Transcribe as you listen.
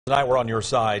Tonight we're on your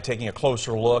side, taking a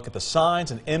closer look at the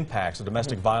signs and impacts of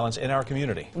domestic violence in our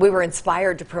community. We were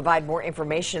inspired to provide more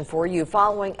information for you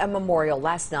following a memorial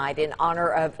last night in honor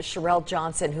of Sherelle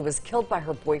Johnson, who was killed by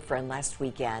her boyfriend last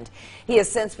weekend. He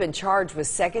has since been charged with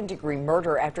second-degree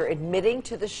murder after admitting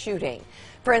to the shooting.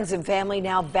 Friends and family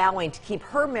now vowing to keep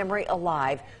her memory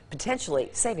alive, potentially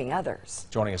saving others.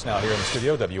 Joining us now here in the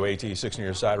studio, WATE 6 on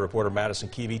your side reporter Madison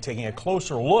Keevy, taking a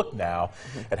closer look now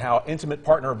at how intimate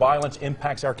partner violence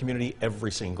impacts our community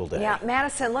every single day. Yeah,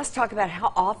 Madison, let's talk about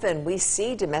how often we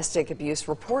see domestic abuse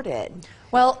reported.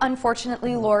 Well,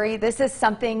 unfortunately, Lori, this is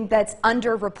something that's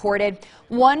underreported.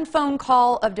 One phone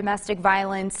call of domestic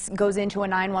violence goes into a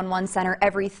 911 center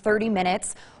every 30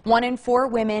 minutes. 1 in 4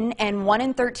 women and 1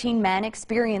 in 13 men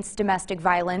experience domestic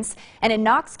violence. And in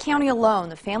Knox County alone,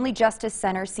 the Family Justice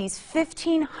Center sees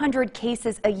 1,500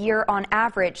 cases a year on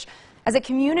average. As a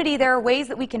community, there are ways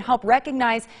that we can help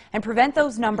recognize and prevent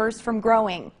those numbers from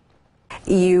growing.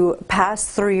 You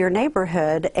pass through your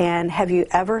neighborhood, and have you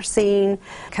ever seen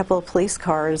a couple of police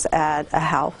cars at a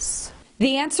house?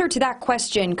 The answer to that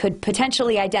question could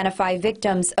potentially identify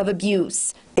victims of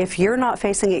abuse. If you're not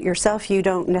facing it yourself, you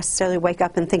don't necessarily wake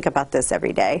up and think about this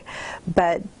every day.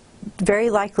 But very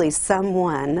likely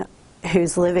someone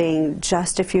who's living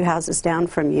just a few houses down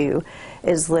from you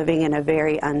is living in a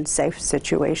very unsafe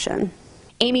situation.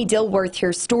 Amy Dilworth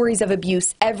hears stories of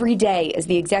abuse every day as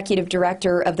the executive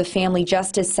director of the Family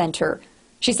Justice Center.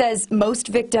 She says most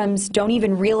victims don't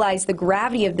even realize the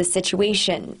gravity of the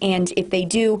situation, and if they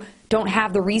do, don't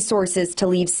have the resources to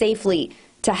leave safely.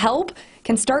 To help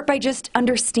can start by just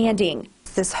understanding.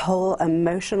 This whole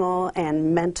emotional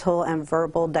and mental and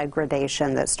verbal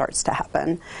degradation that starts to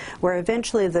happen, where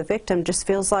eventually the victim just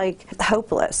feels like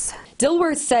hopeless.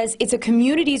 Dilworth says it's a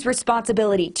community's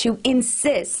responsibility to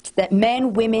insist that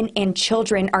men, women, and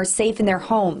children are safe in their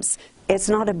homes. It's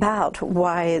not about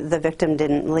why the victim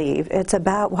didn't leave. It's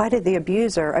about why did the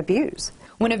abuser abuse.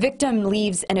 When a victim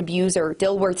leaves an abuser,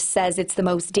 Dilworth says it's the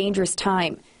most dangerous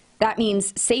time. That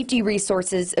means safety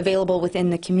resources available within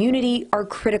the community are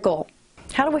critical.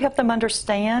 How do we help them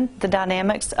understand the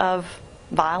dynamics of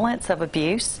violence, of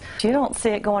abuse? You don't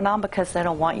see it going on because they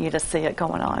don't want you to see it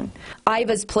going on.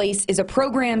 Iva's Place is a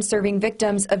program serving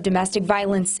victims of domestic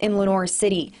violence in Lenore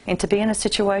City. And to be in a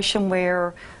situation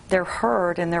where they're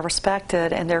heard and they're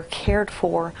respected and they're cared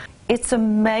for, it's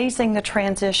amazing the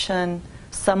transition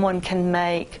someone can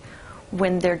make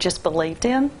when they're just believed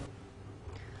in.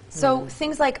 So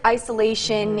things like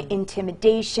isolation,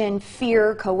 intimidation,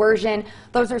 fear, coercion,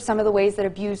 those are some of the ways that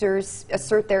abusers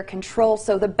assert their control.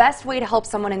 So the best way to help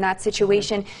someone in that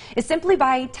situation is simply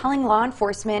by telling law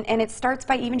enforcement, and it starts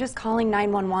by even just calling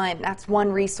 911. That's one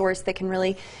resource that can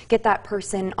really get that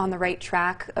person on the right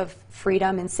track of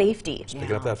freedom and safety. Just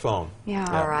picking up that phone. Yeah.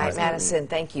 All right, Madison,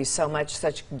 thank you so much.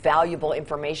 Such valuable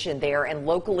information there. And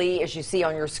locally, as you see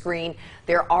on your screen,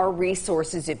 there are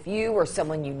resources if you or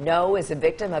someone you know is a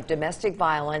victim of domestic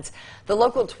violence. The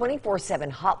local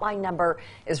 24/7 hotline number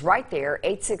is right there,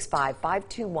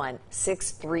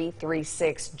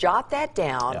 865-521-6336. Jot that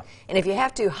down. Yeah. And if you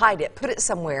have to, hide it. Put it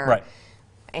somewhere. Right.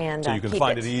 And, so you can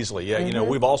find it easily. Yeah, you know,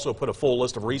 we've also put a full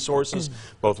list of resources,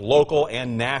 both local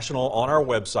and national, on our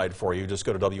website for you. Just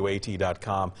go to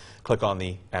WATE.com, click on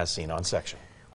the As Seen On section.